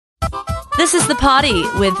This is The Party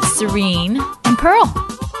with Serene and Pearl.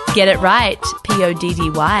 Get it right,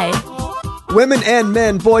 Poddy. Women and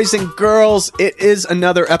men, boys and girls, it is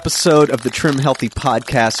another episode of the Trim Healthy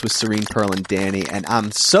Podcast with Serene, Pearl, and Danny, and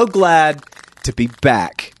I'm so glad to be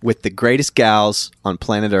back with the greatest gals on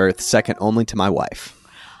planet Earth, second only to my wife.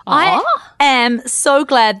 I am so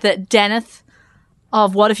glad that Daneth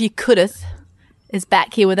of What If You Could'th is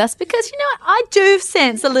back here with us because, you know, I do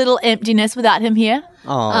sense a little emptiness without him here.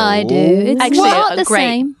 Oh, I do. It's Actually, not a the great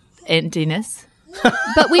same. emptiness.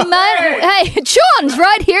 But we might. Hey, John's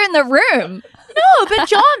right here in the room. No, but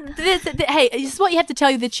John, hey, this is what you have to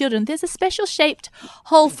tell the children. There's a special shaped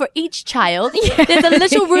hole for each child. Yeah. There's a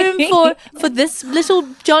little room for this little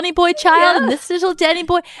Johnny boy child and this little Danny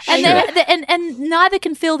boy, and and neither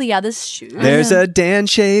can fill the other's shoes. There's a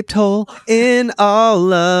Dan-shaped hole in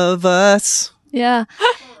all of us. Yeah.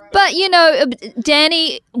 But, you know,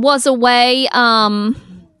 Danny was away. How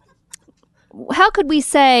could we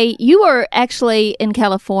say you were actually in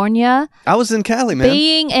California? I was in Cali, man.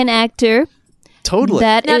 Being an actor. Totally.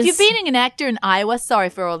 Now, if you're being an actor in Iowa, sorry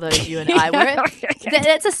for all those of you in Iowa,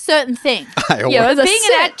 that's a certain thing. Iowa. Yeah, being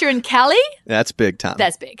an actor in Cali, that's big time.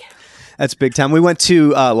 That's big. That's big time. We went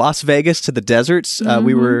to Las Vegas to the deserts.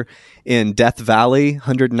 We were in Death Valley,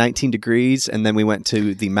 119 degrees, and then we went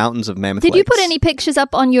to the mountains of Mammoth Lakes. Did you put any pictures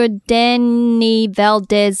up on your Danny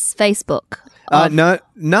Valdez Facebook?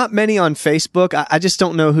 Not many on Facebook. I just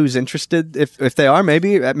don't know who's interested. If they are,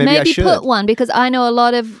 maybe I should. Put one, because I know a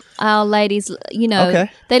lot of our ladies, you know,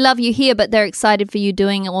 they love you here, but they're excited for you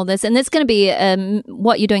doing all this. And it's going to be,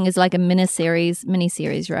 what you're doing is like a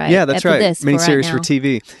miniseries, right? Yeah, that's right. Miniseries for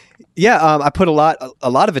TV. Yeah, I put a lot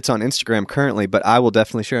of it's on Instagram currently, but I will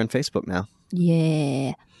definitely share on Facebook now.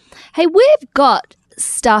 Yeah. Hey, we've got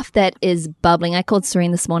stuff that is bubbling. I called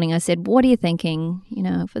Serene this morning. I said, what are you thinking, you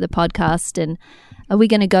know, for the podcast? And are we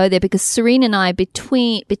going to go there? Because Serene and I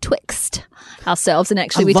betwixt ourselves, and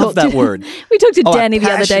actually we talked that word. We talked to Danny the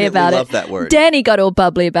other day about it. I love that word. Danny got all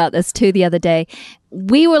bubbly about this too the other day.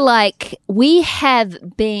 We were like, we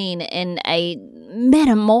have been in a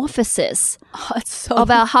metamorphosis of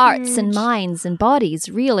our hearts and minds and bodies,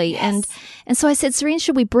 really. Yes. And so I said, Serene,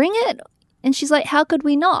 should we bring it? And she's like, how could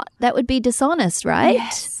we not? That would be dishonest, right?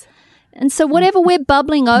 Yes. And so whatever we're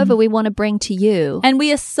bubbling over, we want to bring to you. And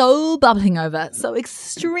we are so bubbling over, so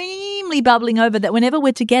extremely bubbling over that whenever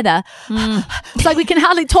we're together, it's like we can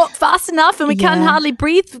hardly talk fast enough and we can't hardly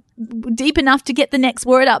breathe deep enough to get the next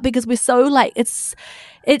word out because we're so like, it's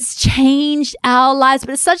changed our lives.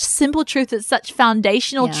 But it's such simple truth. It's such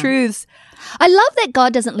foundational truths. I love that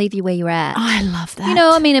God doesn't leave you where you're at. I love that. You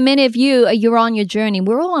know, I mean, and many of you, you're on your journey.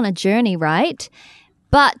 We're all on a journey, right?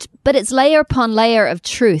 But it's layer upon layer of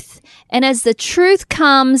truth. And as the truth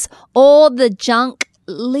comes, all the junk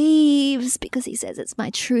leaves, because he says it's my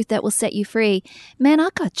truth that will set you free. Man, I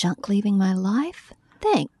got junk leaving my life.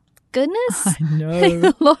 Thank goodness. I know. Thank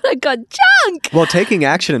the Lord, I got junk. Well, taking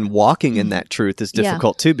action and walking in that truth is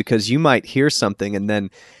difficult too, because you might hear something and then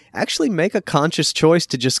actually make a conscious choice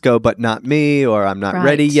to just go, but not me, or I'm not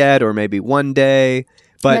ready yet, or maybe one day.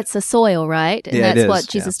 But that's the soil, right? And that's what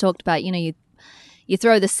Jesus talked about. You know, you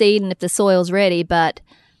throw the seed, and if the soil's ready, but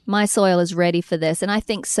my soil is ready for this. And I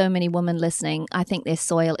think so many women listening, I think their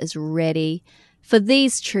soil is ready for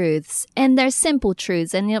these truths. And they're simple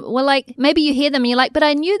truths. And we're like, maybe you hear them and you're like, but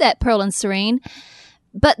I knew that, Pearl and Serene.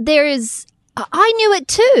 But I knew it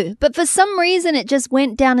too. But for some reason, it just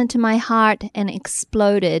went down into my heart and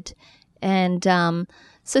exploded. And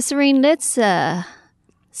so, Serene, let's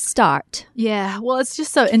start. Yeah. Well, it's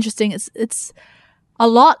just so interesting. It's a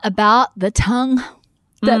lot about the tongue.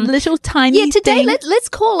 That little tiny thing. Yeah, today thing. let's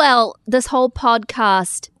call this whole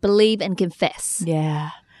podcast Believe and Confess.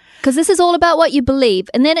 Yeah. Because this is all about what you believe,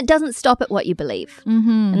 and then it doesn't stop at what you believe.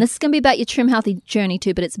 Mm-hmm. And this is going to be about your Trim Healthy journey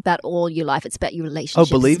too, but it's about all your life. It's about your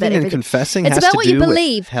relationships. Oh, believing and confessing it's has about to what do you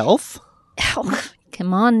believe. With health? Oh,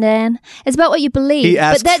 come on, Dan. It's about what you believe. He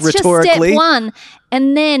asks but that's rhetorically. Just step one.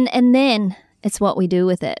 And then it's what we do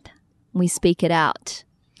with it. We speak it out.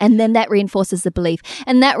 And then that reinforces the belief.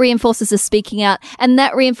 And that reinforces the speaking out. And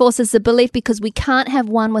that reinforces the belief, because we can't have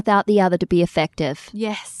one without the other to be effective.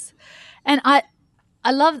 Yes. And I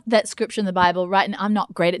love that scripture in the Bible, right? And I'm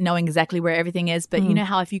not great at knowing exactly where everything is, but you know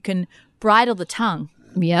how if you can bridle the tongue,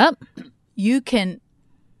 you can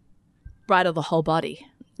bridle the whole body.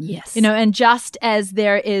 Yes. You know, and just as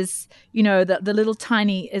there is, you know, the little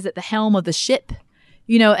tiny, is it the helm of the ship?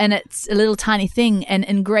 You know, and it's a little tiny thing, and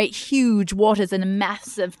in great huge waters and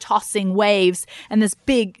massive tossing waves and this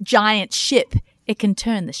big giant ship, it can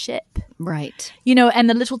turn the ship. Right. You know, and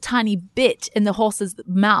the little tiny bit in the horse's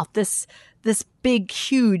mouth, this big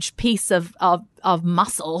huge piece of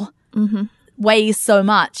muscle weighs so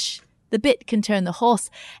much, the bit can turn the horse.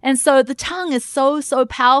 And so the tongue is so, so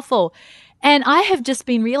powerful. And I have just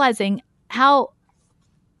been realizing how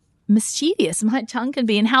mischievous my tongue can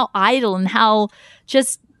be and how idle and how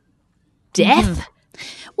just death.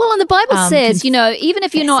 Well, and the Bible says, even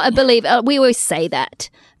if you're not a believer, we always say that,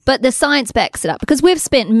 but the science backs it up, because we've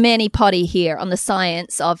spent many potty here on the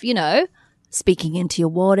science of, speaking into your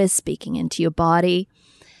waters, speaking into your body.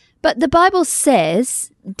 But the Bible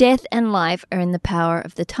says death and life are in the power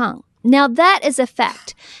of the tongue. Now, that is a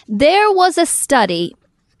fact. There was a study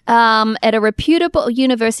at a reputable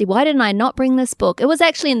university. Why didn't I not bring this book? It was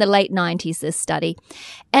actually in the late 90s, this study.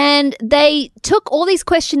 And they took all these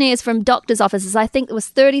questionnaires from doctors' offices. I think it was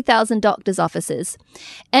 30,000 doctors' offices.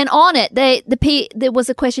 And on it, there was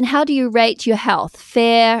a question, how do you rate your health?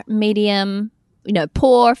 Fair, medium,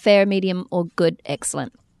 poor, fair, medium, or good,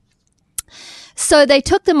 excellent. So they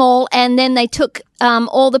took them all, and then they took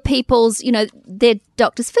all the people's, their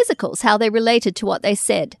doctors' physicals, how they related to what they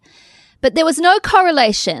said. But there was no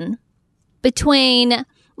correlation between,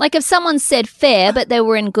 like if someone said fair, but they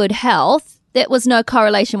were in good health, there was no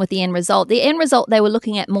correlation with the end result. The end result, they were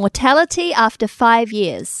looking at mortality after 5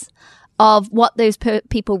 years of what those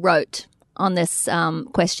people wrote on this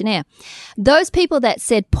questionnaire. Those people that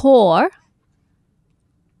said poor,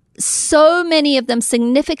 so many of them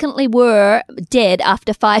significantly were dead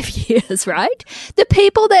after 5 years, right? The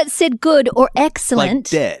people that said good or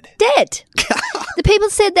excellent. Like dead. The people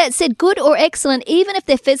that said good or excellent, even if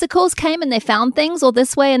their physicals came and they found things or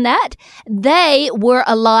this way and that, they were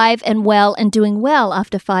alive and well and doing well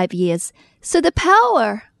after 5 years. So the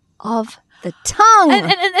power of the tongue.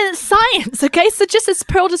 And it's science, okay? So just as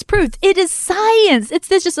Pearl just proved, it is science.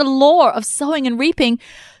 There's just a law of sowing and reaping.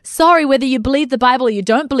 Sorry, whether you believe the Bible or you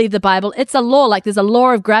don't believe the Bible, it's a law. Like there's a law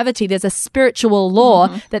of gravity. There's a spiritual law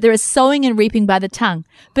that there is sowing and reaping by the tongue.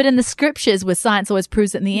 But in the scriptures, where science always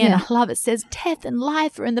proves it in the end, I love it. It says death and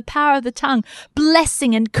life are in the power of the tongue.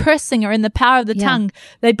 Blessing and cursing are in the power of the tongue.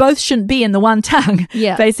 They both shouldn't be in the one tongue,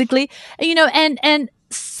 basically. And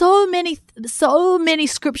so many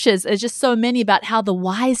scriptures, there's just so many about how the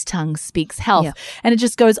wise tongue speaks health. Yeah. And it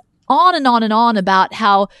just goes on and on and on about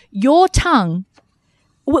how your tongue,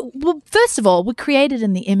 well, first of all, we're created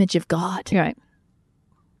in the image of God. Right.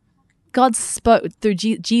 God spoke through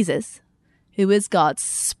Jesus, who is God,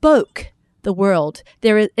 spoke the world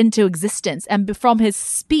into existence. And from his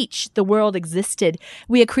speech, the world existed.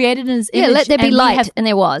 We are created in his image. Yeah, let there be light, and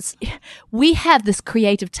there was. We have this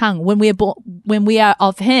creative tongue. When we are born, when we are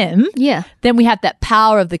of him, then we have that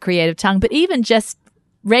power of the creative tongue. But even just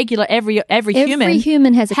regular, every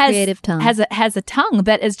human has a creative tongue. Has a tongue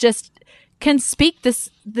that is just can speak this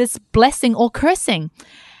blessing or cursing.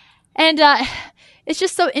 And it's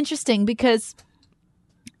just so interesting because,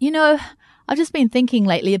 I've just been thinking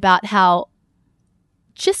lately about how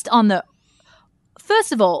just on the,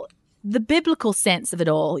 first of all, the biblical sense of it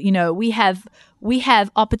all, we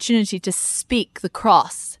have opportunity to speak the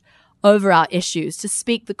cross over our issues, to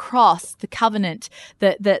speak the cross, the covenant,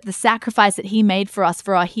 the sacrifice that he made for us,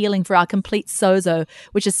 for our healing, for our complete sozo,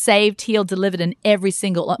 which is saved, healed, delivered in every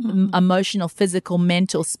single emotional, physical,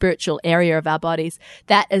 mental, spiritual area of our bodies.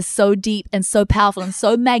 That is so deep and so powerful and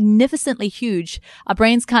so magnificently huge. Our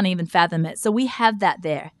brains can't even fathom it. So we have that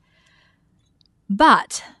there.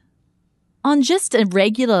 But on just a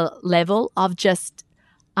regular level of just,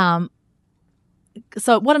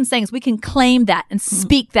 so what I'm saying is we can claim that and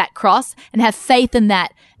speak that cross and have faith in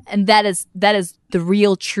that. And that is the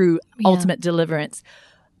real, true, ultimate deliverance.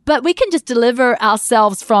 But we can just deliver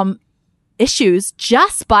ourselves from issues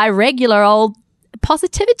just by regular old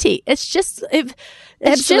positivity. It's just a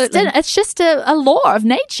law of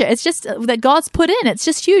nature. It's just that God's put in. It's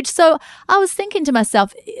just huge. So I was thinking to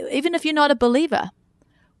myself, even if you're not a believer,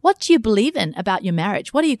 what do you believe in about your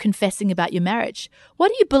marriage? What are you confessing about your marriage? What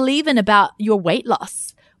do you believe in about your weight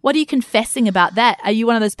loss? What are you confessing about that? Are you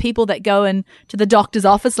one of those people that go in to the doctor's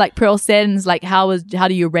office, like Pearl said, and is like, how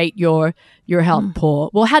do you rate your health? Poor.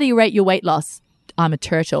 Well, how do you rate your weight loss? I'm a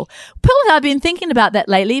turtle. Pearl and I have been thinking about that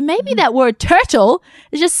lately. Maybe that word turtle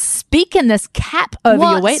is just speaking this cap over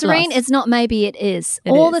your weight Serene, loss. It's not maybe, it is.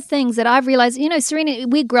 The things that I've realized, Serena,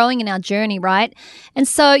 we're growing in our journey, right? And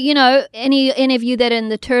so, any of you that are in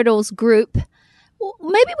the turtles group,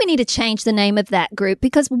 maybe we need to change the name of that group,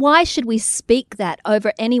 because why should we speak that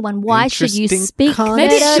over anyone? Why should you speak that?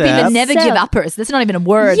 Maybe it should be the never give uppers. That's not even a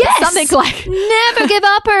word. Yes! Something like never give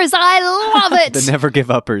uppers. I love it. The never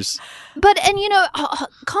give uppers. But,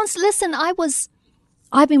 listen,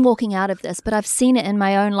 I've been walking out of this, but I've seen it in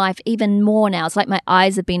my own life even more now. It's like my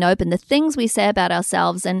eyes have been opened. The things we say about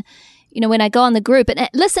ourselves, and when I go on the group, and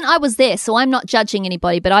listen, I was there, so I'm not judging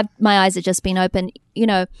anybody, but my eyes have just been open,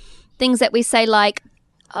 things that we say like,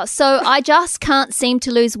 so I just can't seem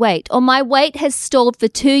to lose weight, or my weight has stalled for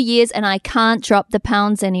 2 years and I can't drop the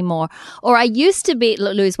pounds anymore, or I used to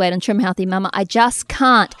lose weight on Trim Healthy Mama, I just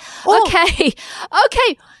can't. Oh.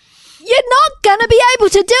 Okay, you're not going to be able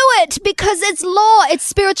to do it because it's law, it's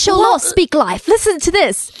spiritual law. Speak life. Listen to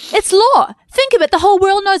this. It's law. Think of it. The whole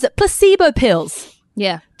world knows it. Placebo pills.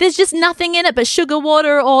 Yeah. There's just nothing in it but sugar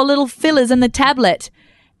water or little fillers in the tablet.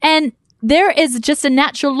 And there is just a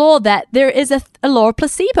natural law that there is a law of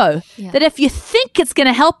placebo. Yeah. That if you think it's going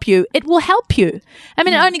to help you, it will help you. I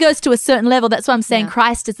mean, it only goes to a certain level. That's why I'm saying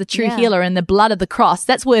Christ is the true healer and the blood of the cross.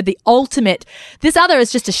 That's where the ultimate, this other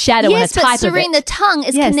is just a shadow and a type of it. Yes, but Serene, the tongue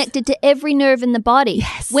is connected to every nerve in the body.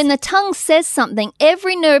 Yes. When the tongue says something,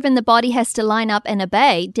 every nerve in the body has to line up and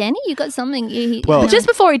obey. Danny, you got something? Well, just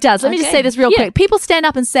before he does, let me just say this real quick. People stand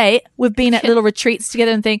up and say, we've been at little retreats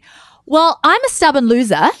together and think, well, I'm a stubborn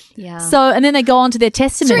loser. Yeah. So, and then they go on to their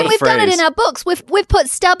testimony. Serene, we've done it in our books. We've put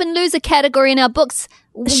stubborn loser category in our books.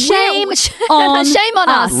 Shame on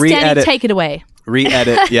us. Danny, take it away.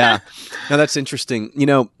 Re-edit, yeah. Now, that's interesting.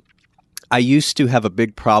 I used to have a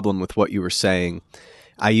big problem with what you were saying.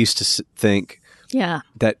 I used to think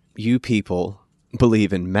that you people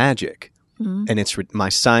believe in magic. Mm-hmm. And it's my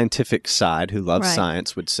scientific side, who loves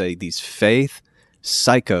science, would say these faith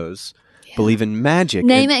psychos believe in magic.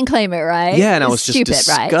 Name it and claim it, right? Yeah, and I was just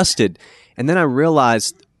disgusted. Right? And then I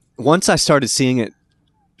realized, once I started seeing it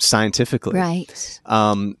scientifically,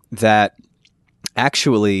 that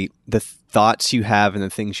actually the thoughts you have and the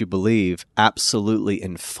things you believe absolutely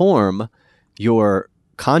inform your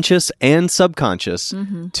conscious and subconscious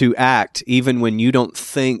to act, even when you don't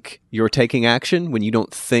think you're taking action, when you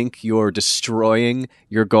don't think you're destroying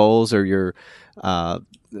your goals or your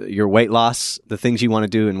weight loss, the things you want to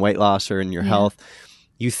do in weight loss or in your health.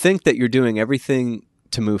 You think that you're doing everything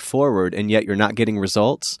to move forward, and yet you're not getting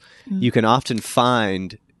results. You can often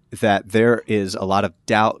find that there is a lot of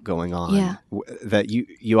doubt going on. That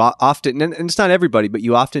you often, and it's not everybody, but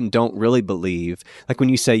you often don't really believe. Like when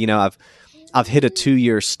you say, I've hit a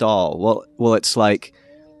 2-year stall. Well, it's like,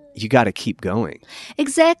 you got to keep going.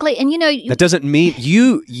 Exactly, and that doesn't mean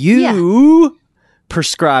you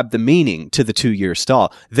prescribe the meaning to the 2-year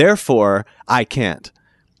stall. Therefore, I can't.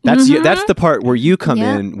 That's that's the part where you come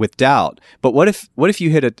in with doubt. But what if you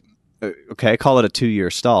hit call it a 2-year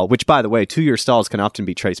stall, which, by the way, 2-year stalls can often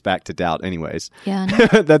be traced back to doubt anyways. Yeah.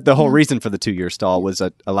 That the whole reason for the 2-year stall was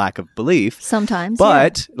a lack of belief. Sometimes.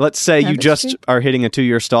 But let's say you just are hitting a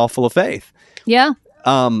 2-year stall full of faith. Yeah.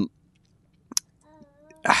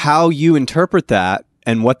 How you interpret that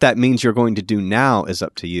and what that means you're going to do now is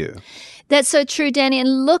up to you. That's so true, Danny.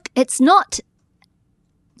 And look, it's not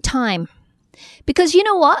time. Because you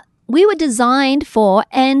know what? We were designed for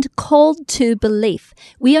and called to belief.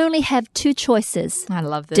 We only have 2 choices. I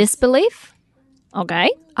love this. Disbelief. Okay.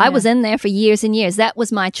 I was in there for years and years. That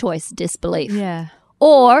was my choice, disbelief. Yeah.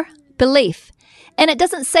 Or belief. And it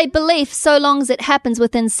doesn't say belief so long as it happens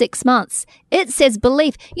within 6 months. It says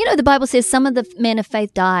belief. The Bible says some of the men of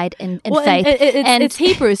faith died in faith. It's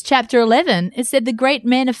Hebrews chapter 11. It said the great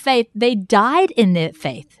men of faith, they died in their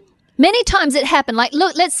faith. Many times it happened. Like,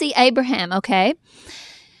 look, let's see Abraham, okay?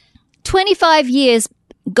 25 years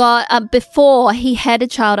before he had a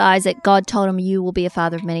child, Isaac, God told him, you will be a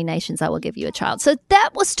father of many nations. I will give you a child. So that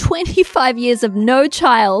was 25 years of no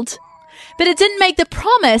child. But it didn't make the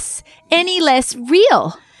promise any less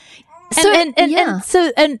real. So,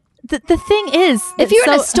 the thing is, if you're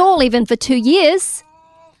in a stall even for 2 years,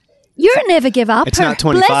 you'll never give up. It's not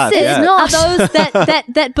 25. Blessed are those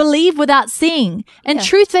that believe without seeing. And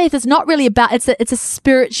truth faith is not really about, it's a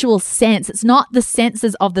spiritual sense. It's not the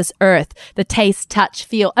senses of this earth, the taste, touch,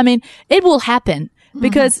 feel. I mean, it will happen.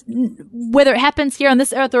 Because whether it happens here on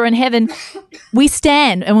this earth or in heaven, we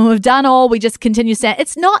stand. And when we've done all, we just continue to stand.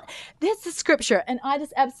 It's not, there's the scripture, and I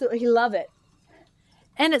just absolutely love it.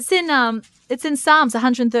 And it's in Psalms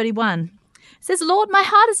 131. It says, Lord, my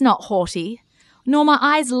heart is not haughty, nor my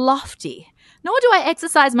eyes lofty, nor do I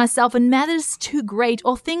exercise myself in matters too great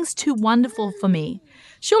or things too wonderful for me.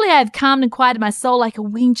 Surely I have calmed and quieted my soul like a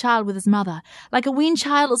weaned child with his mother. Like a weaned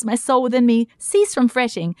child is my soul within me. Cease from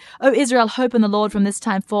fretting. O Israel, hope in the Lord from this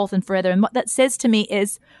time forth and forever. And what that says to me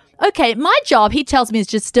is, okay, my job, he tells me, is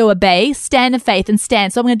just to obey, stand in faith and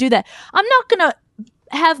stand. So I'm going to do that. I'm not going to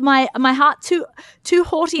have my heart too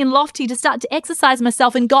haughty and lofty to start to exercise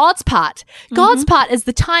myself in God's part. God's part is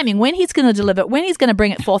the timing, when he's going to deliver it, when he's going to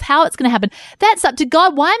bring it forth, how it's going to happen. That's up to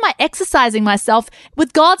God. Why am I exercising myself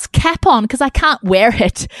with God's cap on? Because I can't wear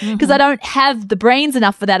it, because I don't have the brains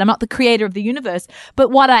enough for that. I'm not the creator of the universe.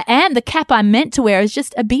 But what I am, the cap I'm meant to wear, is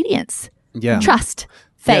just obedience, trust,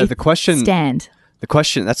 faith, stand. The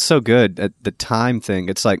question, that's so good. The time thing,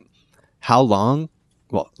 it's like, how long?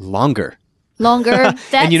 Well, longer.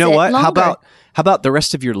 And you know what? Longer. How about the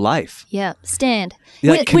rest of your life? Yeah, stand.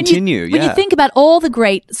 Continue. When you think about all the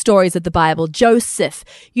great stories of the Bible, Joseph,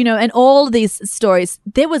 and all of these stories,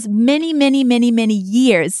 there was many, many, many, many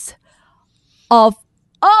years of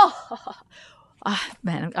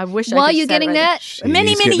man, I wish. While I could you're getting that,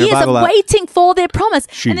 many years of waiting for their promise.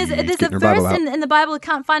 And there's a verse in the Bible. I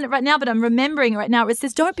can't find it right now, but I'm remembering right now. It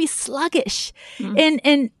says, "Don't be sluggish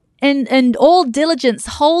in all diligence,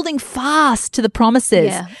 holding fast to the promises."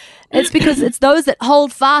 Yeah. It's because it's those that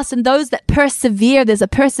hold fast and those that persevere. There's a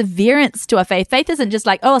perseverance to our faith. Faith isn't just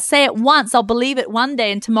like, I'll say it once, I'll believe it one day,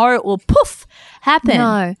 and tomorrow it will poof happen.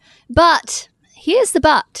 No, but here's the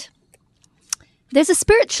but. There's a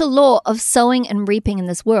spiritual law of sowing and reaping in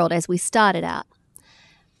this world, as we started out.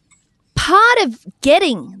 Part of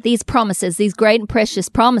getting these promises, these great and precious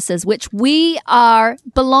promises, which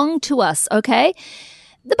belong to us, okay?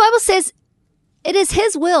 The Bible says it is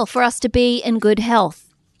his will for us to be in good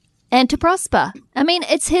health and to prosper. I mean,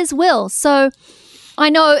 it's his will. So I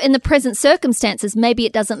know in the present circumstances, maybe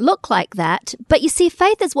it doesn't look like that. But you see,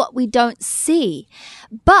 faith is what we don't see.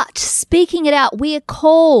 But speaking it out, we are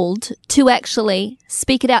called to actually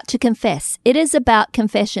speak it out, to confess. It is about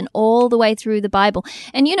confession all the way through the Bible.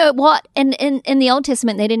 And you know what? In the Old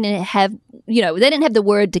Testament, they didn't have the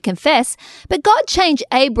word to confess. But God changed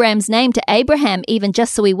Abraham's name to Abraham, even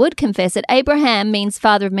just so he would confess it. Abraham means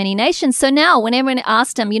father of many nations. So now when everyone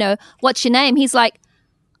asked him, what's your name? He's like,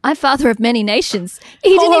 I'm father of many nations.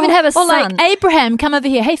 He didn't even have a son. Or like, Abraham, come over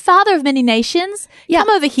here. Hey, father of many nations, come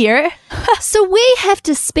over here. So we have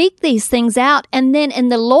to speak these things out. And then in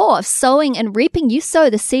the law of sowing and reaping, you sow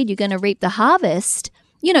the seed, you're going to reap the harvest.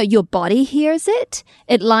 Your body hears it.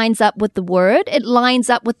 It lines up with the word. It lines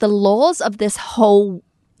up with the laws of this whole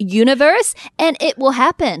universe, and it will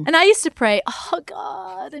happen. And I used to pray, oh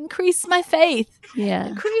God, increase my faith. Yeah.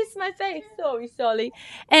 Increase my faith. Sorry.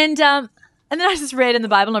 And then I just read in the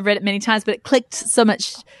Bible, and I've read it many times, but it clicked so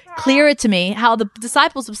much clearer to me how the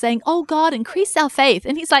disciples were saying, oh God, increase our faith.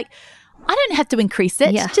 And he's like, I don't have to increase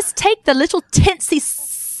it. Yeah. Just take the little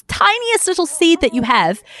tiniest little seed that you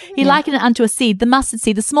have. He likened it unto a seed, the mustard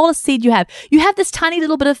seed, the smallest seed you have. You have this tiny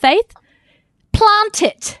little bit of faith. Plant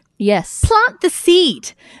it. Yes. Plant the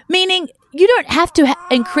seed, meaning you don't have to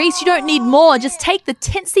increase. You don't need more. Just take the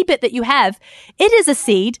teensy bit that you have. It is a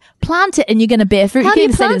seed. Plant it, and you're going to bear fruit. How do you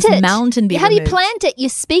plant it? Mountain be How removed. do you plant it? You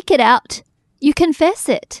speak it out. You confess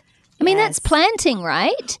it. I mean, that's planting,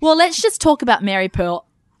 right? Well, let's just talk about Mary Pearl.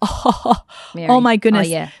 Mary. Oh my goodness.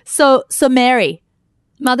 Oh, yeah. So Mary,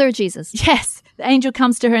 mother of Jesus. Yes. The angel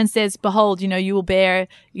comes to her and says, behold, you will bear,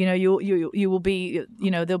 you will be,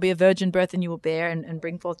 there'll be a virgin birth, and you will bear and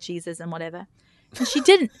bring forth Jesus and whatever. And she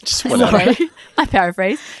didn't. Sorry, I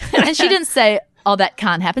paraphrase. And she didn't say, oh, that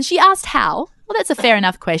can't happen. She asked how. Well, that's a fair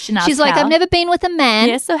enough question. She's like, how. I've never been with a man.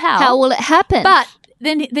 Yeah, so how? How will it happen? But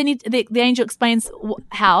then the angel explains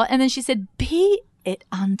how. And then she said, be it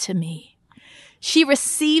unto me. She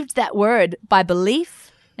received that word by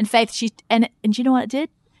belief and faith. And you know what it did?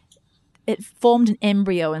 It formed an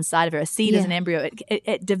embryo inside of her. A seed is an embryo.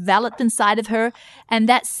 It developed inside of her. And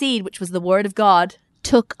that seed, which was the word of God,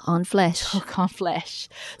 took on flesh.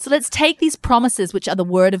 So let's take these promises, which are the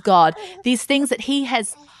word of God, these things that he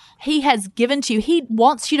has given to you. He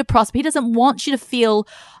wants you to prosper. He doesn't want you to feel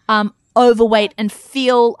overweight and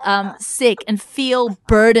feel sick and feel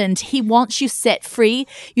burdened. He wants you set free.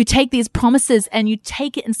 You take these promises and you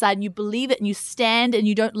take it inside and you believe it and you stand and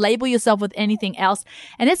you don't label yourself with anything else.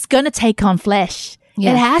 And it's going to take on flesh.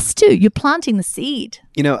 Yeah. It has to. You're planting the seed.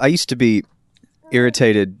 I used to be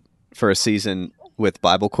irritated for a season with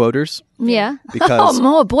Bible quoters. Yeah. Because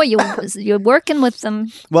boy, you're working with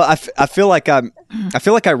them. Well, I feel like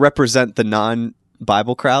I represent the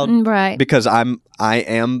non-Bible crowd, right? Because I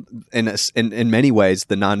am in many ways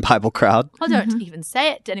the non-Bible crowd. Oh, don't even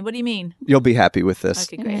say it, Danny. What do you mean? You'll be happy with this.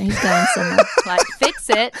 Okay, great. Yeah, he's going somewhere. Like, fix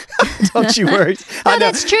it. Don't you worry. No,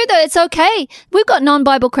 that's true though. It's okay. We've got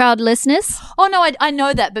non-Bible crowd listeners. Oh no, I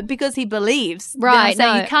know that, but because he believes, right?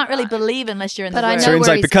 No, you can't really believe unless you're in the Word. Serene's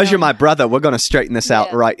like, because you're my brother, we're going to straighten this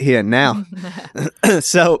out right here and now.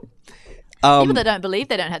 So. People that don't believe,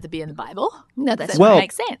 they don't have to be in the Bible. No, that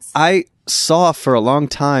makes sense. saw for a long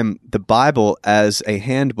time the Bible as a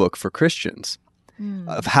handbook for Christians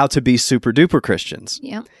of how to be super duper Christians.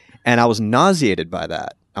 Yeah. And I was nauseated by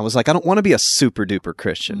that. I was like, I don't want to be a super duper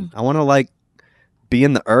Christian. I want to like be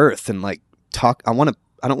in the earth and like talk. I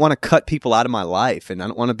don't want to cut people out of my life, and I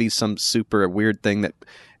don't want to be some super weird thing that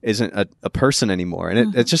isn't a person anymore.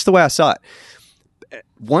 And it's just the way I saw it.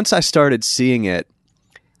 Once I started seeing it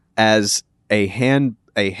as a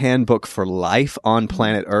handbook for life on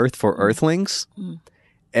planet Earth for Earthlings,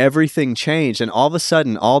 everything changed. And all of a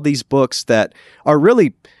sudden, all these books that are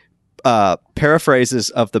really paraphrases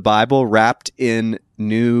of the Bible wrapped in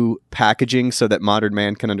new packaging so that modern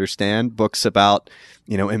man can understand, books about,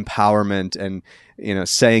 empowerment and,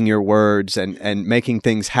 saying your words and making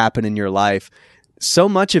things happen in your life. So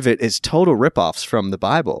much of it is total ripoffs from the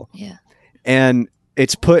Bible. Yeah. And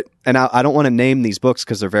it's put, and I don't want to name these books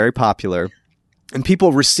because they're very popular, and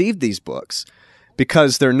people receive these books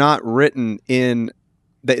because they're not written in,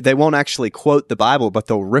 they won't actually quote the Bible, but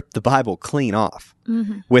they'll rip the Bible clean off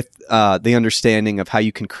with the understanding of how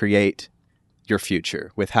you can create your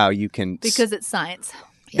future, with how you can... Because it's science.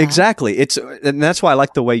 Yeah. Exactly. And that's why I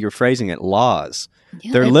like the way you're phrasing it, laws.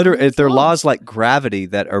 Yeah, they're laws like gravity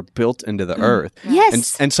that are built into the earth.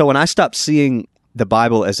 Yes. And so when I stopped seeing the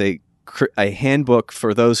Bible as a handbook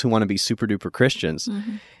for those who want to be super duper Christians,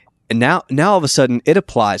 and now all of a sudden it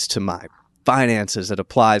applies to my finances, it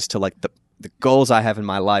applies to like the goals I have in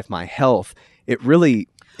my life, my health. It really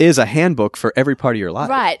is a handbook for every part of your life.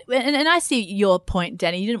 Right. And I see your point,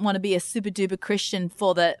 Danny. You didn't want to be a super duper Christian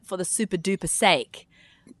for the super duper sake.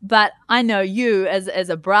 But I know you as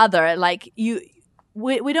a brother, like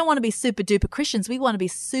we don't want to be super duper Christians. We want to be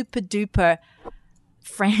super duper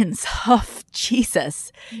friends of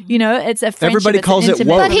Jesus. It's a friendship. Everybody calls it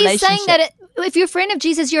woke. But he's saying that if you're a friend of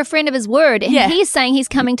Jesus, you're a friend of his word. And he's saying he's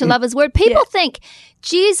coming to love his word. People think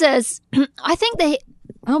Jesus, I think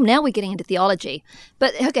now we're getting into theology.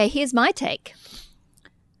 But okay, here's my take.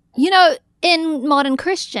 In modern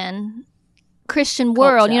Christian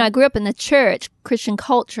world, culture. I grew up in the church, Christian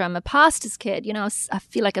culture. I'm a pastor's kid. I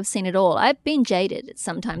feel like I've seen it all. I've been jaded at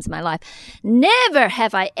some times in my life. Never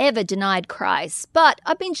have I ever denied Christ, but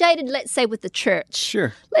I've been jaded, let's say, with the church.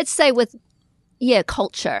 Sure. Let's say with,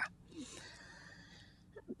 culture.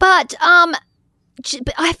 But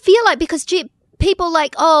I feel like because people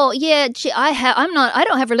like, I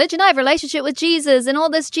don't have religion. I have a relationship with Jesus and all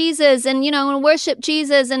this Jesus and, and worship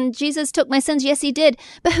Jesus and Jesus took my sins. Yes, he did.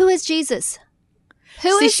 But who is Jesus?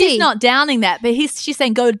 Who is he? She's not downing that, but she's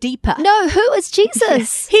saying go deeper. No, who is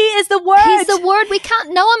Jesus? He is the Word. He's the Word. We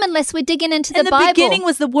can't know him unless we're digging into the Bible. In the beginning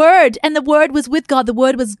was the Word, and the Word was with God. The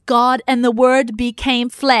Word was God, and the Word became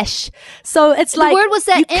flesh. So it's like... The Word was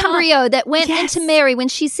that embryo that went into Mary when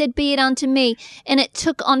she said, be it unto me, and it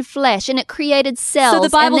took on flesh, and it created cells. So the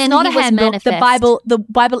Bible's not a handbook. Manifest. The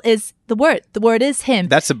Bible is the Word. The Word is Him.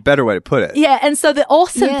 That's a better way to put it. Yeah, and so the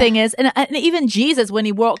awesome thing is, and even Jesus, when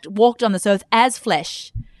he walked on this earth as flesh,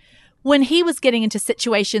 when he was getting into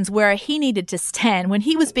situations where he needed to stand, when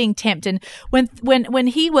he was being tempted, when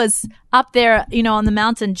he was up there, on the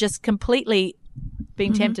mountain, just completely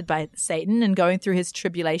being tempted by Satan and going through his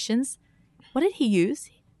tribulations, what did he use?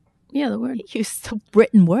 Yeah, the Word. He used the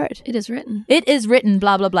written word. It is written. It is written,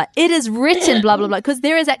 blah, blah, blah. It is written, blah, blah, blah. Because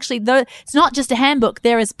there is actually, it's not just a handbook.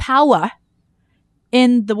 There is power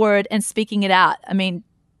in the word and speaking it out. I mean,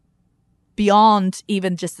 beyond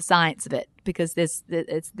even just the science of it, because there's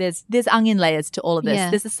onion layers to all of this. Yeah.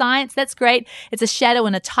 There's a science, that's great. It's a shadow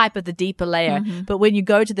and a type of the deeper layer. But when you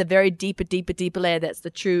go to the very deeper layer, that's the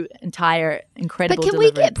true, entire, incredible But can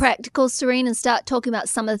deliverance. we get practical, Serene, and start talking about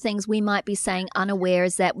some of the things we might be saying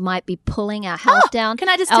unawares that might be pulling our health down? Can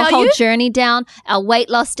I just our tell whole you? journey down, our weight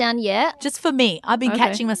loss down? Yeah. Just for me, I've been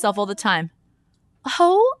catching myself all the time.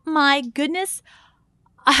 Oh my goodness.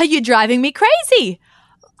 Are you driving me crazy?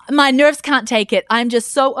 My nerves can't take it. I'm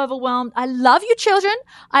just so overwhelmed. I love you, children.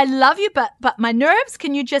 I love you, but my nerves,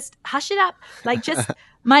 can you just hush it up? Like just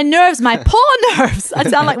my nerves, my poor nerves. I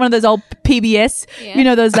sound like one of those old PBS,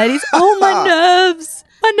 those ladies. Oh, my nerves.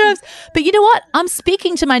 My nerves. But you know what? I'm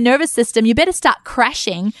speaking to my nervous system. You better start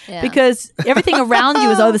crashing because everything around you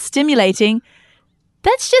is overstimulating.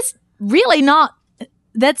 That's just really not.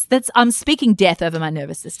 I'm speaking death over my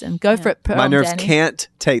nervous system. Go for it, Pearl. My nerves Danny. can't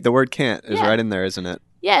take, the word can't is right in there, isn't it?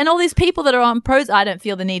 Yeah, and all these people that are on Prozac, I don't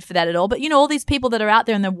feel the need for that at all. But, all these people that are out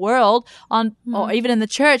there in the world or even in the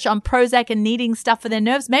church on Prozac and needing stuff for their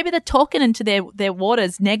nerves, maybe they're talking into their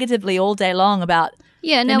waters negatively all day long about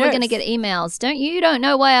Yeah, now we're going to get emails. You don't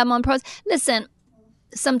know why I'm on Prozac. Listen,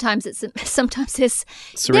 sometimes there's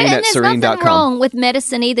Serene at there's serene.com. nothing wrong with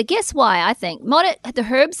medicine either. Guess why? I think the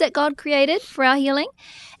herbs that God created for our healing,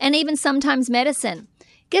 and even sometimes medicine.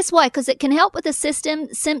 Guess why? Because it can help with the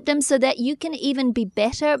symptoms so that you can even be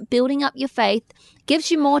better building up your faith. Gives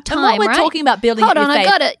you more time. And what we're talking about building up your faith. Hold on, I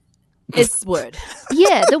got it. It's word.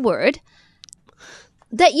 Yeah, the word.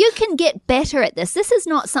 That you can get better at this. This is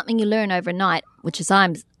not something you learn overnight, which is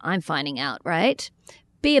I'm finding out, right?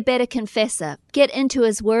 Be a better confessor. Get into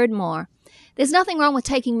his word more. There's nothing wrong with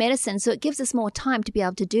taking medicine, so it gives us more time to be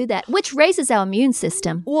able to do that, which raises our immune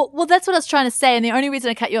system. Well, that's what I was trying to say, and the only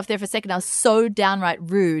reason I cut you off there for a second, I was so downright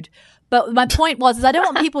rude. But my point was I don't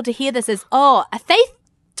want people to hear this as, a faith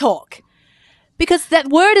talk. Because that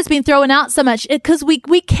word has been thrown out so much, because we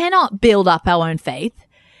cannot build up our own faith.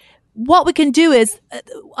 What we can do is,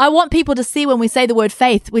 I want people to see when we say the word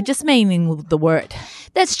faith, we're just meaning the word.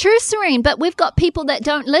 That's true, Serene, but we've got people that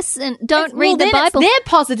don't listen, don't read the Bible. They're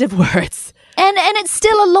positive words. And it's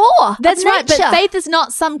still a law. That's right, but faith is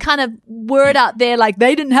not some kind of word out there like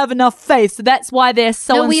they didn't have enough faith, so that's why they're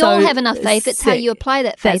so No, and we so all have enough faith. It's how you apply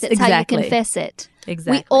that faith. It's exactly. how you confess it.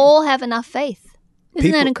 Exactly. We all have enough faith.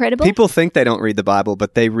 Isn't that incredible? People think they don't read the Bible,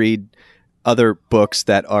 but they read other books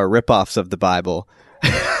that are ripoffs of the Bible.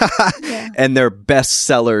 Yeah. And they're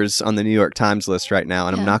bestsellers on the New York Times list right now,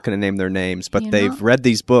 and I'm not going to name their names, but they've read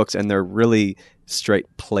these books, and they're really straight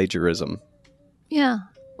plagiarism. Yeah.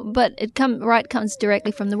 But it comes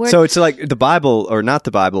directly from the word. So it's like the Bible or not the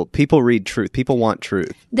Bible. People read truth. People want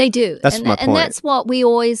truth. They do. That's my point. And that's what we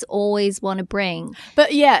always want to bring.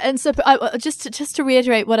 But yeah, and so just to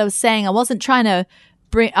reiterate what I was saying, I wasn't trying to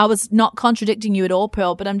I was not contradicting you at all,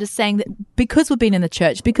 Pearl, but I'm just saying that because we've been in the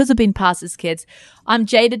church, because we've been pastors' kids, I'm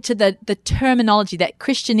jaded to the terminology, that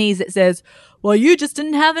Christianese that says, well, you just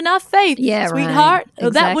didn't have enough faith, sweetheart. Right.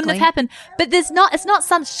 Exactly. That wouldn't have happened. But it's not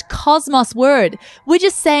some cosmos word. We're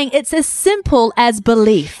just saying it's as simple as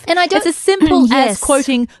belief. And it's as simple as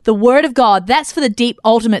quoting the word of God. That's for the deep,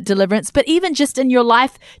 ultimate deliverance. But even just in your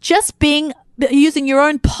life, just using your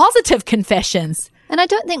own positive confessions. And I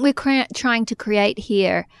don't think we're trying to create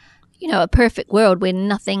here, a perfect world where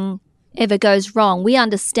nothing ever goes wrong. We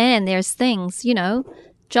understand there's things,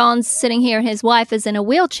 John's sitting here and his wife is in a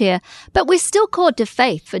wheelchair, but we're still called to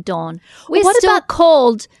faith for Dawn. We're still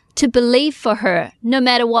called to believe for her, no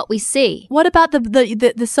matter what we see. What about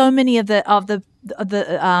the so many of the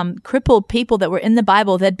crippled people that were in the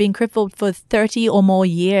Bible that had been crippled for 30 or more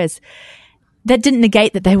years? That didn't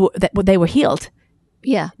negate that they were healed.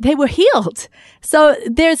 Yeah. They were healed. So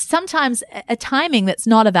there's sometimes a timing that's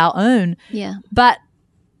not of our own. Yeah. But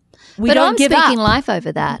I'm speaking life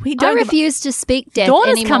over that. I refuse to speak death Dawn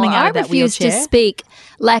anymore. Is coming out of that refuse wheelchair. to speak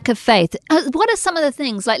lack of faith. What are some of the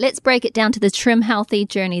things? Let's break it down to the trim, healthy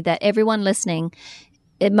journey that everyone listening,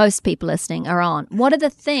 most people listening, are on. What are the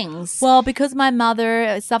things? Well, because my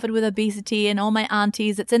mother suffered with obesity and all my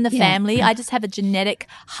aunties, it's in the family. I just have a genetic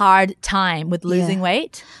hard time with losing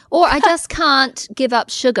weight. Or I just can't give up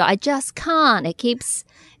sugar. I just can't. It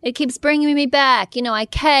keeps bringing me back. I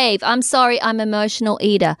cave. I'm sorry. I'm an emotional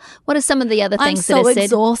eater. What are some of the other things that I said? I'm so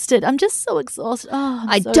exhausted. I'm just so exhausted. Oh,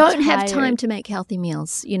 I don't have time to make healthy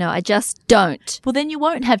meals. I just don't. Well, then you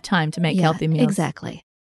won't have time to make healthy meals. Exactly.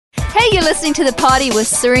 Hey, you're listening to The Party with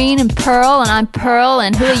Serene and Pearl, and I'm Pearl,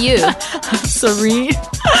 and who are you? Serene.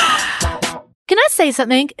 Can I say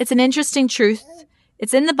something? It's an interesting truth.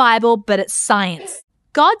 It's in the Bible, but it's science.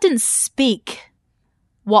 God didn't speak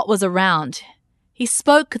what was around. He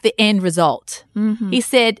spoke the end result. Mm-hmm. He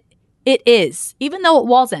said, it is. Even though it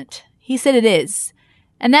wasn't, he said it is.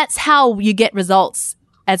 And that's how you get results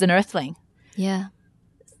as an earthling. Yeah.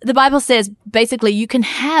 The Bible says, basically, you can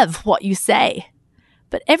have what you say.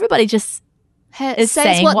 But everybody just is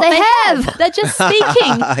saying what they have. They're just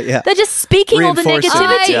speaking. They're just speaking all the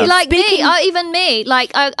negativity. Even me.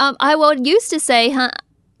 I used to say,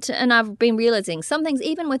 and I've been realizing some things,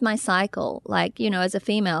 even with my cycle, as a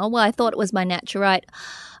female, I thought it was my natural right.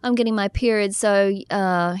 I'm getting my period, so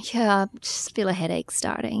I just feel a headache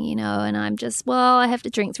starting, and I'm just, I have to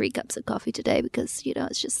drink 3 cups of coffee today because,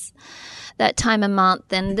 it's just that time of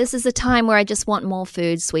month, and this is a time where I just want more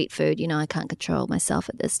food, sweet food, I can't control myself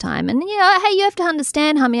at this time, and hey, you have to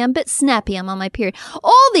understand, honey, I'm a bit snappy, I'm on my period,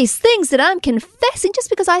 all these things that I'm confessing just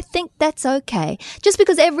because I think that's okay, just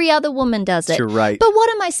because every other woman does it. You're right. But what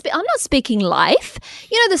am I'm not speaking life,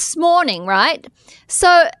 this morning, right?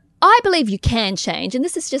 So I believe you can change, and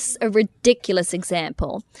this is just a ridiculous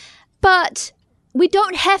example, but we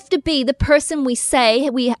don't have to be the person we say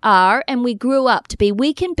we are and we grew up to be.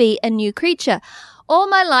 We can be a new creature. All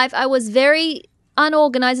my life, I was very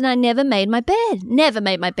unorganized and I never made my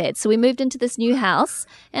bed. So we moved into this new house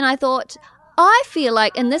and I thought, I feel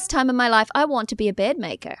like in this time of my life, I want to be a bed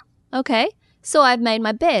maker. Okay? So I've made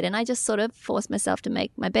my bed, and I just sort of forced myself to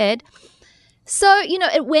make my bed. So,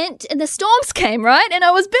 it went and the storms came, right? And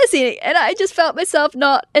I was busy and I just felt myself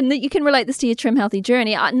not, and you can relate this to your Trim Healthy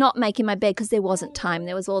journey, not making my bed because there wasn't time.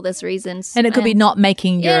 There was all these reasons. And it could be not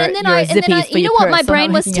making your zippies for your what my purse,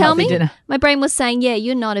 brain was telling me? My brain was saying, yeah,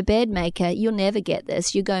 you're not a bed maker. You'll never get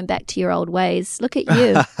this. You're going back to your old ways. Look at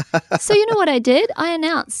you. So you know what I did? I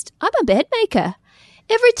announced, I'm a bed maker.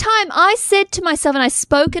 Every time I said to myself, and I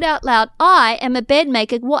spoke it out loud, I am a bed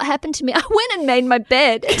maker, what happened to me? I went and made my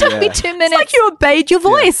bed. It took me 2 minutes. It's like you obeyed your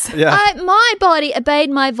voice. Yeah. My body obeyed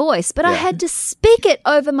my voice, but I had to speak it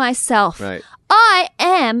over myself. Right. I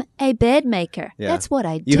am a bed maker. Yeah. That's what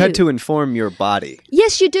I do. You had to inform your body.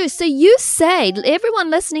 Yes, you do. So you say, everyone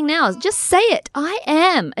listening now, just say it. I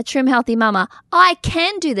am a Trim Healthy Mama. I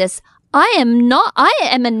can do this. I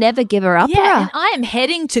am a never giver upper. Yeah, and I am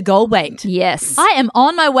heading to goal weight. Yes. I am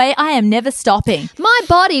on my way. I am never stopping. My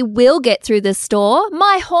body will get through this store.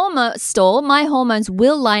 My hormones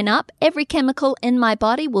will line up. Every chemical in my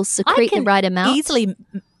body will secrete the right amount. Easily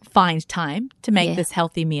find time to make this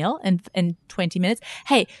healthy meal in 20 minutes.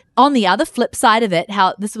 Hey, on the other flip side of it,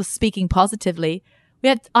 how this was speaking positively,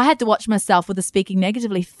 I had to watch myself with the speaking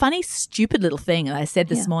negatively. Funny, stupid little thing that I said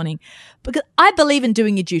this morning, because I believe in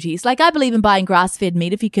doing your duties. Like I believe in buying grass-fed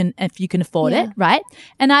meat if you can afford it, right?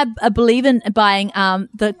 And I believe in buying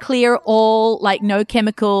the clear, all like no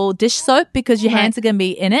chemical dish soap because your hands are going to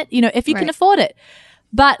be in it. If you can afford it.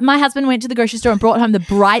 But my husband went to the grocery store and brought home the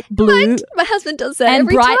bright blue. My husband does that and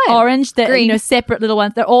every bright time. Orange. That separate little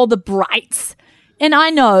ones. They're all the brights. And I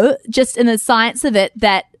know just in the science of it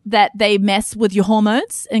that they mess with your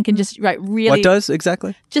hormones and can just really. What does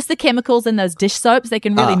exactly? Just the chemicals in those dish soaps. They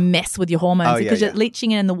can really mess with your hormones because you're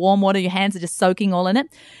leaching it in the warm water. Your hands are just soaking all in it.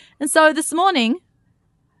 And so this morning,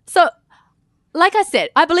 like I said,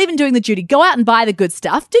 I believe in doing the duty. Go out and buy the good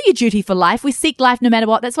stuff. Do your duty for life. We seek life no matter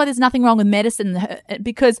what. That's why there's nothing wrong with medicine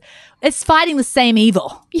because it's fighting the same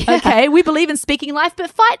evil. Yeah. Okay, we believe in speaking life,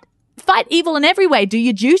 but fight evil in every way. Do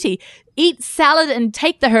your duty. Eat salad and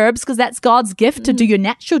take the herbs because that's God's gift to do your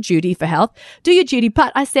natural duty for health. Do your duty.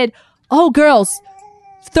 But I said, girls,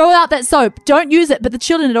 throw out that soap. Don't use it. But the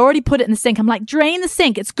children had already put it in the sink. I'm like, drain the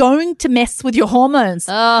sink. It's going to mess with your hormones.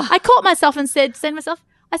 I caught myself and said to myself,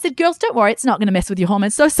 I said, girls, don't worry. It's not going to mess with your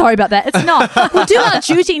hormones. So sorry about that. It's not. We'll do our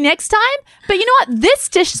duty next time. But you know what? This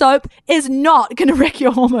dish soap is not going to wreck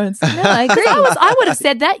your hormones. No, I agree. I would have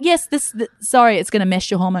said that. Yes, sorry, it's going to mess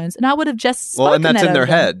your hormones. And I would have just spoken and that's in their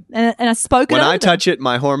head. And I spoke it When over I touch it,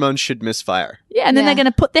 my hormones should misfire. Yeah, and then they're going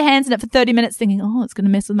to put their hands in it for 30 minutes thinking, it's going to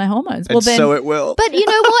mess with my hormones. Well, then, so it will. But you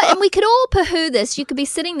know what? And we could all poo-hoo this. You could be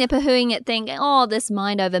sitting there poo-hooing it thinking, this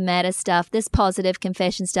mind over matter stuff, this positive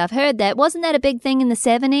confession stuff. Heard that. Wasn't that a big thing in the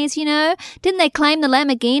 70s, Didn't they claim the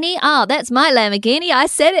Lamborghini? That's my Lamborghini. I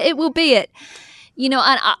said it. It will be it. And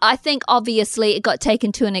I think obviously it got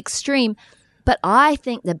taken to an extreme. But I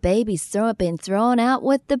think the baby's been thrown out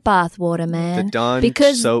with the bathwater, man. The Dawn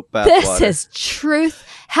because soap bathwater. This is truth.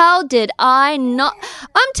 How did I not?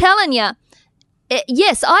 I'm telling you,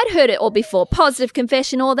 yes, I'd heard it all before. Positive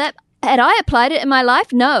confession, all that. Had I applied it in my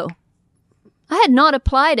life? No. I had not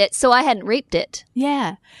applied it, so I hadn't reaped it.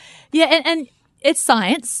 Yeah. Yeah, and it's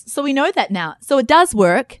science, so we know that now. So it does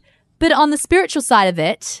work. But on the spiritual side of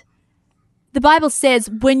it, the Bible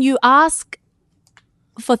says when you ask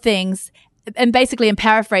for things, and basically I'm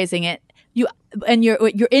paraphrasing it, you're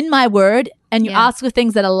in my word and you ask for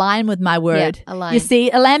things that align with my word. Yeah, align. You see,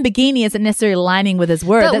 a Lamborghini isn't necessarily aligning with his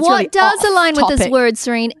word. But that's what really does align topic. with his word,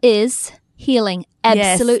 Serene, is healing.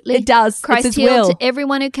 Absolutely. Yes, it does. Christ it's his healed will. to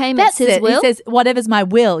everyone who came. That's it's his will. He says, whatever's my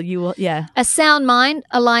will, you will, A sound mind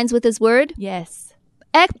aligns with his word. Yes.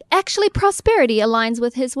 Actually, prosperity aligns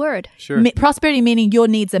with his word. Sure. Prosperity meaning your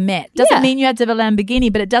needs are met. Doesn't mean you have to have a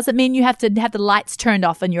Lamborghini, but it doesn't mean you have to have the lights turned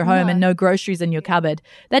off in your home and no groceries in your cupboard.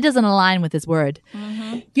 That doesn't align with his word.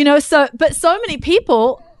 Mm-hmm. But so many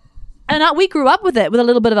people, and we grew up with it, with a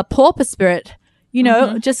little bit of a pauper spirit,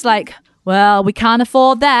 just like, well, we can't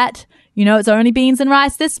afford that. It's only beans and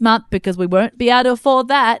rice this month because we won't be able to afford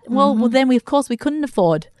that. Mm-hmm. Well, then we couldn't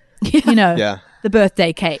afford, the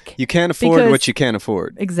birthday cake. You can't afford what you can't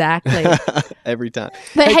afford. Exactly. Every time.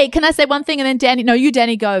 But hey, can I say one thing and then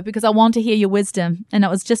Danny, go because I want to hear your wisdom. And it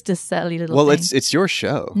was just a silly little thing. Well, it's your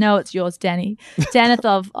show. No, it's yours, Danny. Daneth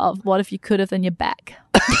of What If You Could Have, and you're back.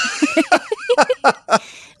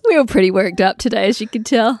 We were pretty worked up today, as you can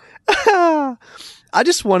tell. I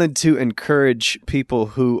just wanted to encourage people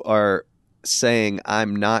who are saying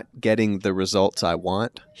I'm not getting the results I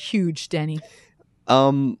want. Huge, Danny.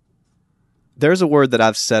 There's a word that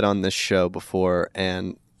I've said on this show before,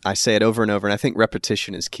 and I say it over and over, and I think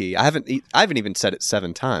repetition is key. I haven't even said it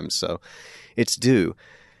 7 times, so it's due.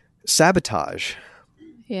 Sabotage.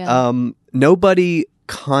 Yeah. Nobody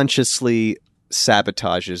consciously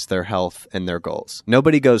sabotages their health and their goals.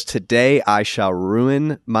 Nobody goes, today I shall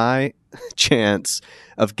ruin my chance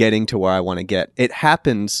of getting to where I want to get. It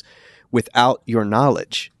happens without your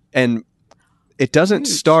knowledge. And it doesn't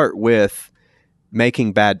start with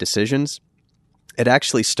making bad decisions. It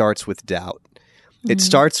actually starts with doubt. It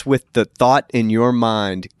starts with the thought in your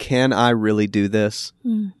mind, can I really do this?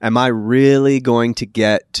 Am I really going to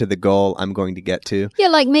get to the goal I'm going to get to? Yeah,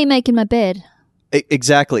 like me making my bed.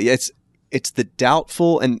 Exactly. It's the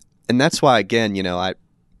doubtful, and that's why, again, you know,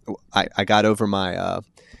 I got over my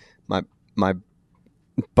my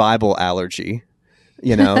Bible allergy,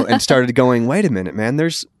 you know, and started going, wait a minute, man,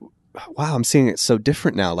 wow, I'm seeing it so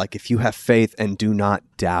different now. Like, if you have faith and do not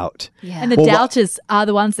doubt. Yeah. And the doubters are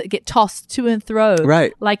the ones that get tossed to and fro.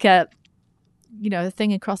 Right. Like a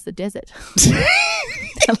thing across the desert.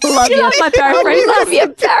 I love my paraphrase. Love your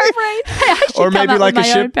paraphrase. Hey, I should or maybe like a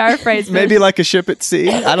ship. Paraphrase maybe like a ship at sea.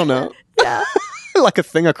 I don't know. Yeah. Like a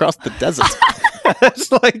thing across the desert.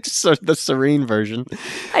 It's like the Serene version.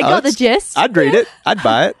 I got the gist. I'd read it. I'd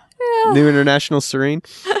buy it. Yeah. New International Serene.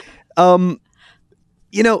 You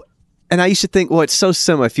know, and I used to think, well, it's so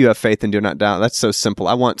simple. If you have faith and do not doubt, that's so simple.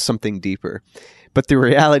 I want something deeper. But the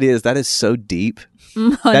reality is that is so deep.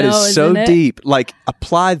 That is so deep. Like,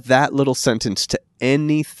 apply that little sentence to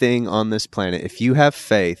anything on this planet. If you have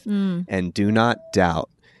faith and do not doubt,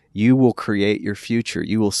 you will create your future.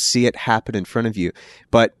 You will see it happen in front of you.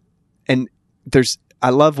 I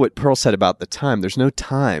love what Pearl said about the time. There's no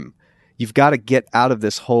time. You've got to get out of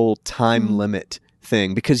this whole time limit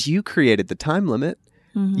thing, because you created the time limit.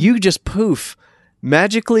 You just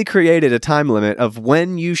magically created a time limit of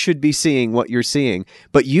when you should be seeing what you're seeing,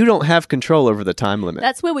 but you don't have control over the time limit.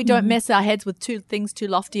 That's where we don't mess our heads with things too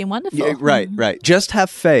lofty and wonderful. Yeah, right. Just have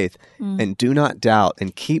faith and do not doubt,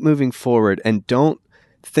 and keep moving forward, and don't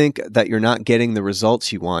think that you're not getting the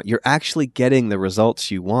results you want. You're actually getting the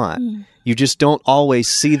results you want. You just don't always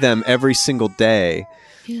see them every single day.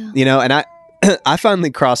 Yeah. You know, and I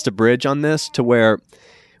finally crossed a bridge on this to where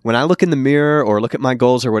when I look in the mirror or look at my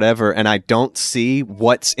goals or whatever, and I don't see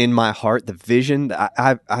what's in my heart, the vision,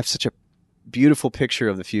 I have such a beautiful picture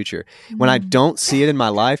of the future. When I don't see it in my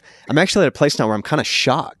life, I'm actually at a place now where I'm kind of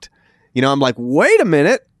shocked. You know, I'm like, wait a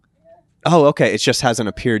minute. Oh, okay. It just hasn't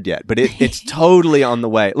appeared yet, but it's totally on the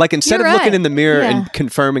way. Like, instead of looking in the mirror and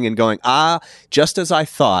confirming and going, just as I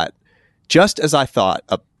thought,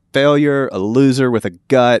 a failure, a loser with a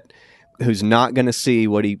gut who's not going to see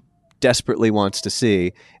what he desperately wants to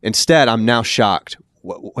see. Instead, I'm now shocked.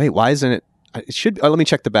 Wait, why isn't it? It should. Let me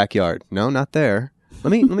check the backyard. No, not there.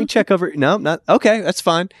 Let me check over. No, not okay. That's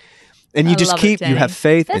fine. And you just keep. You have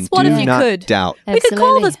faith and do not doubt. We could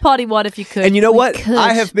call this potty "What If You Could." And you know what?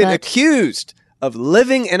 I have been accused of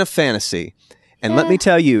living in a fantasy, and let me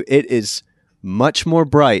tell you, it is much more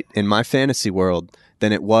bright in my fantasy world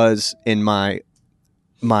than it was in my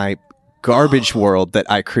garbage world that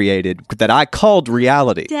I created, that I called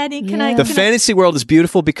reality. Daddy, the fantasy world is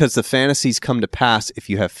beautiful because the fantasies come to pass if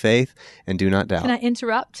you have faith and do not doubt. Can I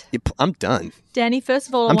interrupt? I'm done. Danny, first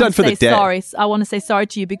of all, I'm done for the day. I want to say sorry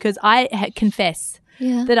to you because I confess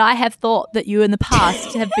that I have thought that you in the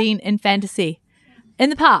past have been in fantasy.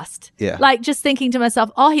 In the past. Yeah. Like, just thinking to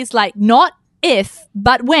myself, he's like, not if,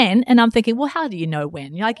 but when. And I'm thinking, well, how do you know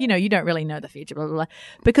when? Like, you don't really know the future, blah, blah, blah.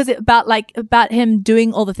 Because about him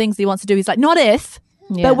doing all the things he wants to do, he's like, not if,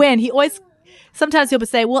 but when. He always, sometimes he'll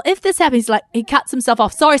say, well, if this happens, he cuts himself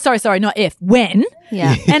off. Sorry, not if, when.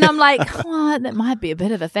 Yeah. And I'm like, that might be a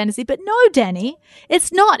bit of a fantasy. But no, Danny,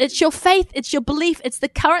 it's not. It's your faith. It's your belief. It's the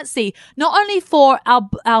currency, not only for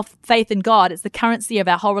our faith in God, it's the currency of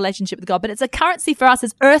our whole relationship with God, but it's a currency for us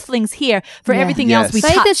as earthlings here for everything else we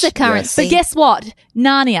touch. Faith is the currency. But guess what?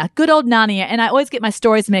 Narnia, good old Narnia. And I always get my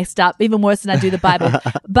stories mixed up, even worse than I do the Bible.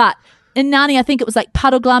 But in Narnia, I think it was like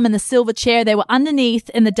Puddleglum and the silver chair. They were underneath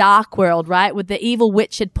in the dark world, right? With the evil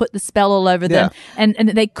witch had put the spell all over them. And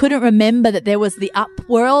they couldn't remember that there was the up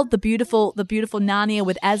world, the beautiful Narnia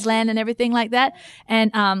with Aslan and everything like that.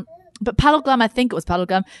 And, but Puddleglum, I think it was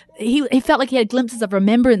Puddleglum, he felt like he had glimpses of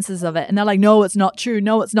remembrances of it. And they're like, no, it's not true.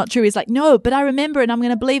 No, it's not true. He's like, no, but I remember and I'm going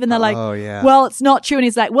to believe. And they're like, well, it's not true. And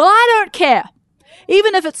he's like, well, I don't care.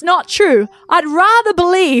 Even if it's not true, I'd rather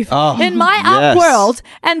believe in my up world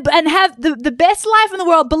and have the best life in the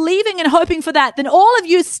world, believing and hoping for that, than all of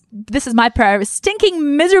you, this is my prayer,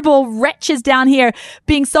 stinking, miserable wretches down here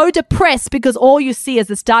being so depressed because all you see is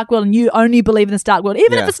this dark world and you only believe in this dark world.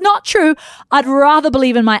 Even if it's not true, I'd rather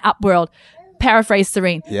believe in my up world. Paraphrase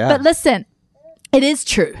Serene. Yeah. But listen, It is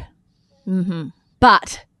true.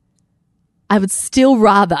 But I would still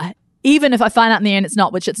rather, even if I find out in the end it's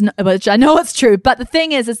not, which I know it's true. But the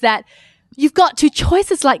thing is that you've got two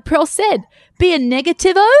choices, like Pearl said. Be a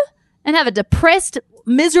negativo and have a depressed,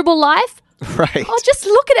 miserable life. Right. Or just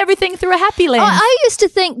look at everything through a happy lens. I used to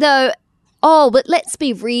think, though, but let's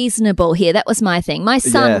be reasonable here. That was my thing. My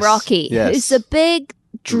son, Rocky, who's a big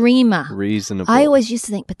dreamer. Reasonable. I always used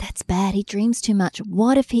to think, but that's bad. He dreams too much.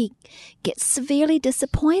 What if he gets severely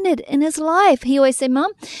disappointed in his life? He always said,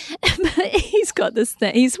 Mum, he's got this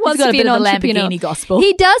thing. He wants to be an entrepreneur. Lamborghini gospel.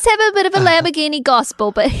 He does have a bit of a Lamborghini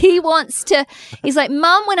gospel, but he wants to. He's like,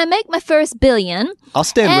 Mum, when I make my first $1 billion, I'll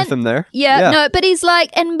stand with him there. No, but he's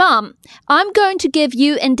like, and Mum, I'm going to give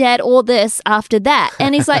you and Dad all this after that.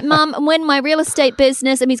 And he's like, Mum, when my real estate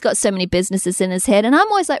business, he's got so many businesses in his head. And I'm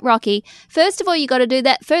always like, Rocky, first of all, you got to do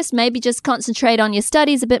that. First, maybe just concentrate on your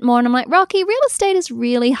studies a bit more. And I'm like, Rocky, real estate is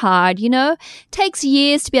really hard, takes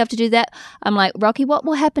years to be able to do that. I'm like, Rocky, what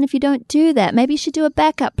will happen if you don't do that? Maybe you should do a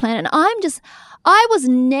backup plan. And I was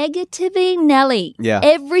negatively Nelly. Yeah.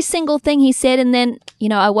 Every single thing he said. And then,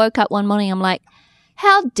 I woke up one morning, I'm like,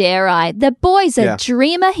 how dare I? The boy's a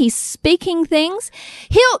dreamer. He's speaking things.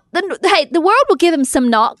 The world will give him some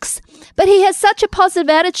knocks, but he has such a positive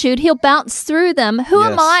attitude. He'll bounce through them. Who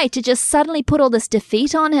am I to just suddenly put all this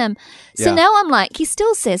defeat on him? So now I'm like, he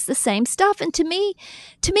still says the same stuff. And to me,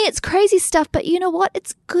 it's crazy stuff, but you know what?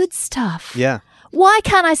 It's good stuff. Yeah. Why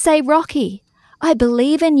can't I say, Rocky, I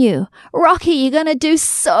believe in you. Rocky, you're going to do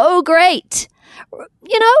so great. I'm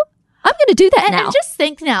going to do that now. And just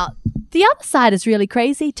think now, the other side is really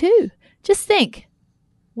crazy too. Just think,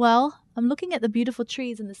 well, I'm looking at the beautiful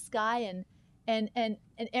trees and the sky and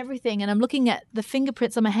everything, and I'm looking at the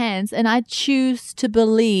fingerprints on my hands, and I choose to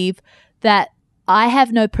believe that I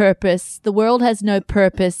have no purpose. The world has no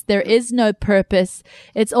purpose. There is no purpose.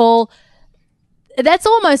 That's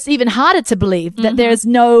almost even harder to believe, that there's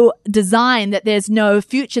no design, that there's no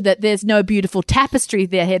future, that there's no beautiful tapestry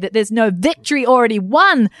there, that there's no victory already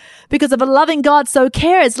won because of a loving God so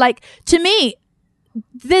cares. Like, to me,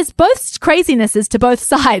 there's both crazinesses to both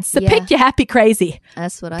sides. So pick your happy crazy.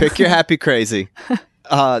 That's what I pick your happy crazy.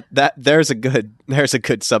 There's a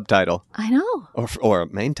good subtitle. I know. Or a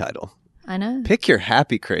main title. I know. Pick your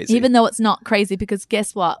happy crazy. Even though it's not crazy, because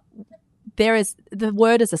guess what? The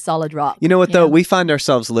word is a solid rock. You know what, though? We find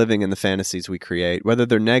ourselves living in the fantasies we create, whether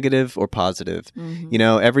they're negative or positive.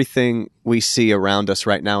 Everything we see around us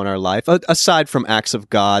right now in our life, aside from acts of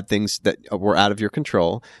God, things that were out of your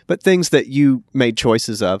control, but things that you made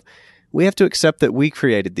choices of, we have to accept that we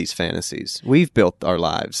created these fantasies. We've built our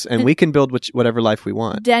lives, and we can build whatever life we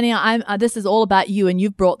want. Danny, this is all about you, and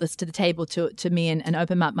you've brought this to the table to me and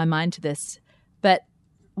opened up my mind to this. But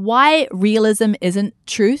why realism isn't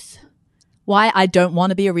truth? Why I don't want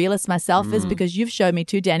to be a realist myself is because you've showed me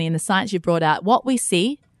too, Danny, in the science you've brought out, what we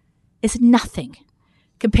see is nothing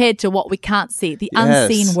compared to what we can't see, the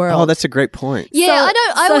unseen world. Oh, that's a great point. Yeah,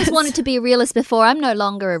 I always wanted to be a realist before. I'm no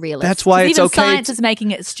longer a realist. That's why it's even okay. Science is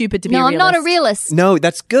making it stupid to be a realist. No, I'm not a realist. No,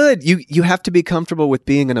 that's good. You have to be comfortable with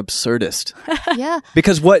being an absurdist. Yeah.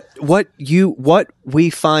 Because what we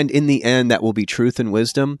find in the end that will be truth and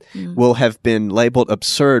wisdom will have been labeled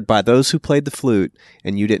absurd by those who played the flute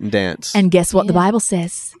and you didn't dance. And guess what the Bible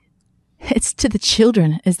says? It's to the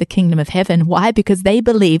children is the kingdom of heaven. Why? Because they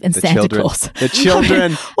believe in Santa Claus. The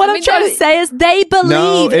children. What I'm trying to say is they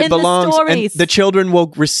believe in the stories. And the children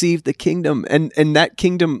will receive the kingdom. And that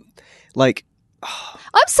kingdom, like...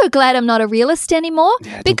 I'm so glad I'm not a realist anymore,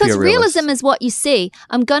 because realist. realism is what you see.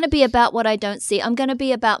 I'm going to be about what I don't see. I'm going to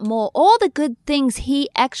be about all the good things he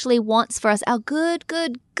actually wants for us. Our good,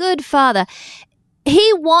 good, good Father.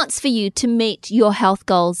 He wants for you to meet your health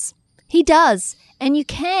goals. He does. And you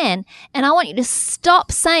can. And I want you to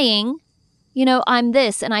stop saying, I'm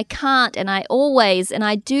this and I can't and I always and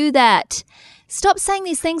I do that. Stop saying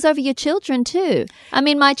these things over your children too. I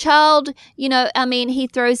mean, my child, he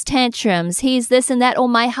throws tantrums. He's this and that. Or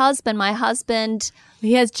my husband.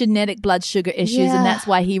 He has genetic blood sugar issues, and that's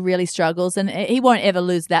why he really struggles. And he won't ever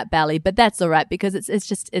lose that belly, but that's all right because it's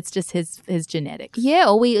just his genetics. Yeah,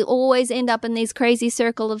 or we always end up in these crazy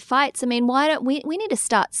circle of fights. I mean, why don't we need to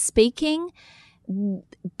start speaking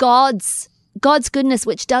God's goodness,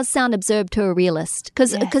 which does sound absurd to a realist,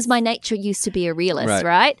 because my nature used to be a realist,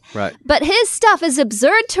 right? Right. But his stuff is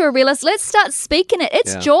absurd to a realist. Let's start speaking it.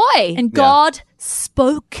 It's joy. And God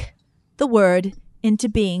spoke the word into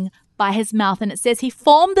being by his mouth. And it says he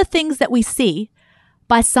formed the things that we see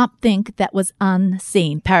by something that was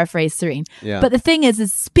unseen. Paraphrase Serene. Yeah. But the thing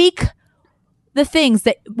is speak the things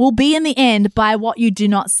that will be in the end by what you do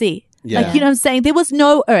not see. Yeah. Like, you know what I'm saying? There was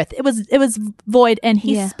no earth. It was void, and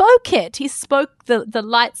he spoke it. He spoke the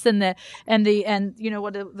lights and you know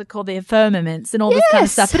what they call the firmaments and all this kind of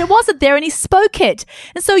stuff. But it wasn't there, and he spoke it.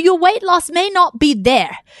 And so your weight loss may not be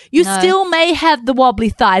there. You still may have the wobbly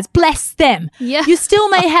thighs. Bless them. Yeah. You still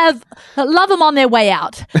may have love them on their way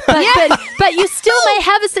out. But you still may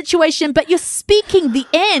have a situation. But you're speaking the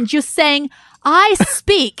end. You're saying, I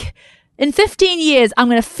speak. In 15 years, I'm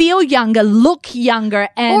going to feel younger, look younger,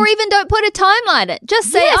 and... Or even don't put a timeline on it.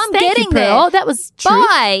 Just say, I'm getting there. Oh, that was true.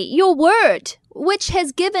 By your word, which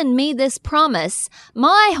has given me this promise,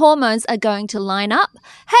 my hormones are going to line up.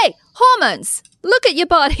 Hey, hormones, look at your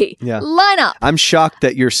body. Yeah. Line up. I'm shocked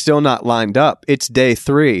that you're still not lined up. It's day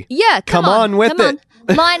 3. Yeah, come on with it.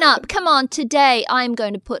 Line up. Come on. Today, I'm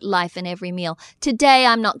going to put life in every meal. Today,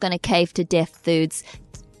 I'm not going to cave to deaf foods.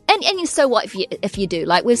 And so what if you do?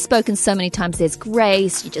 Like we've spoken so many times, there's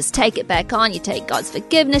grace. You just take it back on. You take God's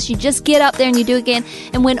forgiveness. You just get up there and you do again.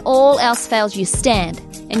 And when all else fails, you stand.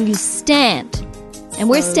 And you stand. And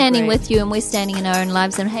we're standing with you, and we're standing in our own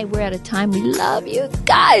lives. And hey, we're out of time. We love you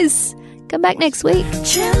guys. Come back next week.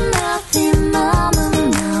 Trim healthy mama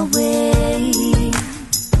my way.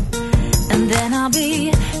 And then I'll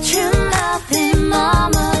be trim healthy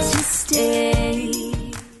mama to stay.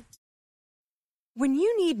 When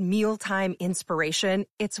you need mealtime inspiration,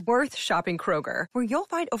 it's worth shopping Kroger, where you'll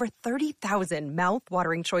find over 30,000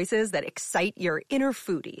 mouth-watering choices that excite your inner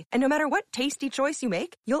foodie. And no matter what tasty choice you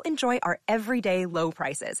make, you'll enjoy our everyday low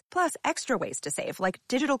prices, plus extra ways to save, like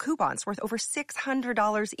digital coupons worth over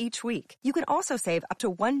 $600 each week. You can also save up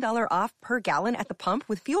to $1 off per gallon at the pump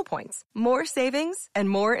with fuel points. More savings and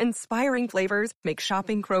more inspiring flavors make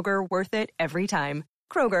shopping Kroger worth it every time.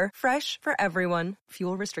 Kroger, fresh for everyone.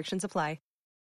 Fuel restrictions apply.